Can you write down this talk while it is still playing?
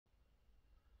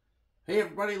Hey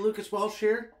everybody, Lucas Welsh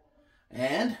here,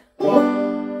 and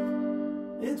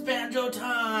it's banjo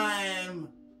time!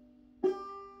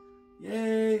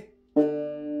 Yay!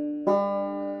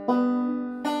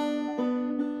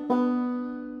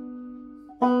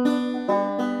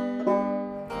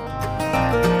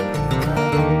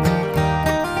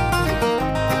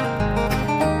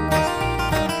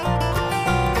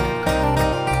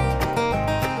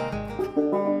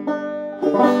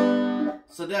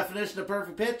 It's the definition of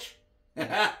perfect pitch.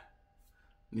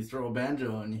 You throw a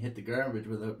banjo and you hit the garbage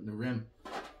without the rim.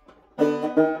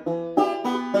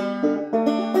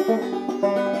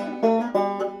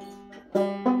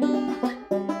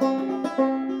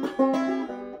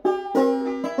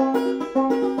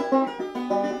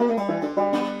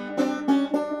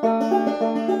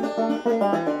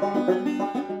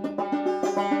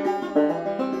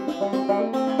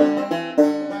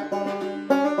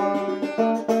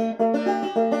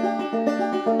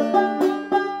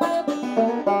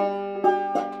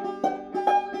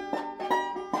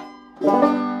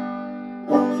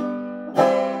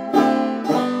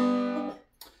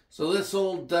 So this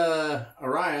old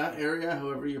Aria,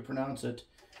 however you pronounce it,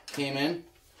 came in,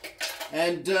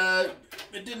 and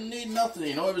it didn't need nothing.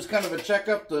 You know, it was kind of a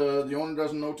checkup. The owner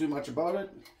doesn't know too much about it.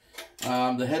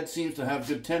 The head seems to have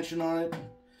good tension on it.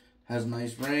 Has a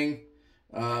nice ring.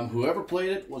 Whoever played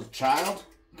it was a child,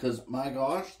 because my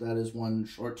gosh, that is one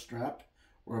short strap,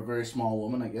 or a very small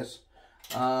woman, I guess.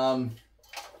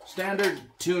 Standard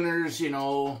tuners, you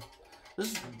know.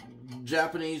 This is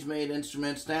Japanese made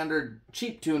instrument, standard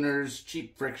cheap tuners,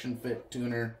 cheap friction fit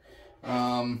tuner.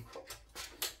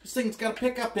 This thing's got a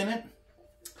pickup in it.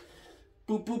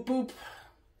 Boop, boop, boop.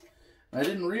 I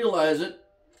didn't realize it.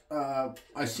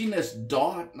 I seen this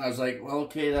dot and I was like, well,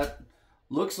 okay, that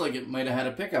looks like it might have had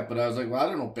a pickup, but I was like, well, I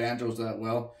don't know banjos that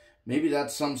well. Maybe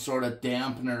that's some sort of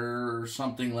dampener or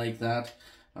something like that.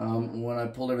 When I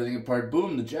pulled everything apart,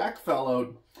 boom, the jack fell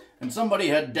out. And somebody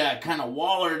had kind of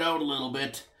wallered out a little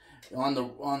bit on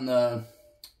the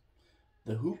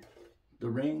hoop, the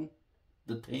ring,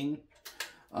 the ting,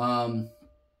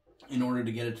 in order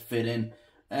to get it to fit in.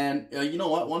 And you know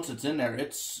what? Once it's in there,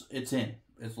 it's in.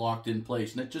 It's locked in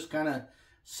place, and it just kind of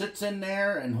sits in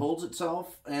there and holds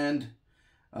itself. And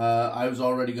I was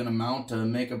already going to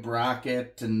make a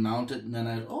bracket and mount it, and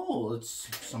then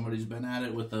somebody's been at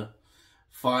it with a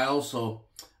file, so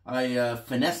I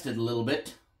finessed it a little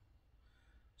bit,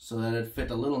 so that it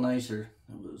fit a little nicer.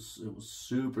 It was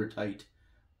super tight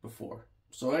before.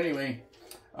 So anyway,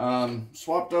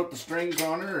 swapped out the strings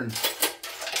on her, and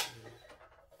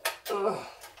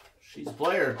she's a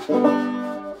player.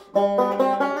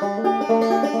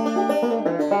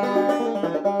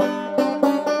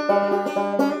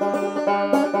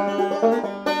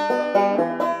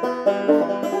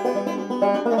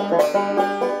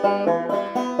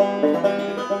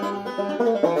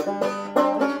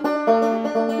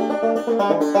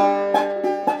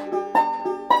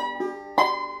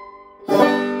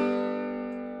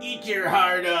 Eat your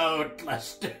heart out,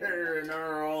 Lester and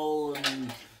Earl.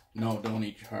 And no, don't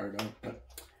eat your heart out. But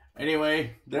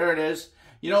anyway, there it is.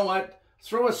 You know what?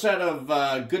 Throw a set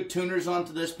of good tuners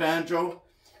onto this banjo,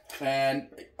 and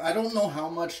I don't know how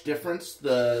much difference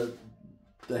the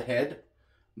head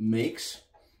makes.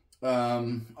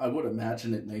 I would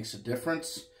imagine it makes a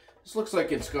difference. This looks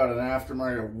like it's got an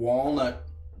aftermarket walnut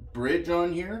bridge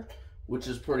on here, which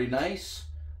is pretty nice.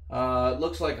 It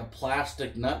looks like a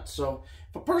plastic nut, so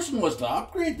if a person was to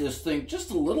upgrade this thing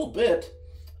just a little bit,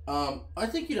 I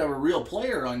think you'd have a real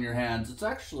player on your hands. It's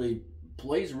actually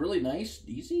plays really nice,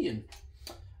 easy, and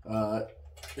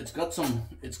it's got some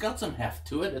heft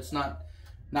to it. It's not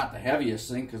the heaviest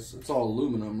thing because it's all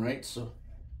aluminum, right? So,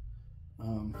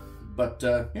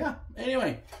 yeah.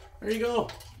 Anyway, there you go,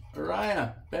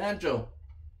 Aria banjo,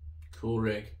 cool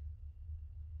rig.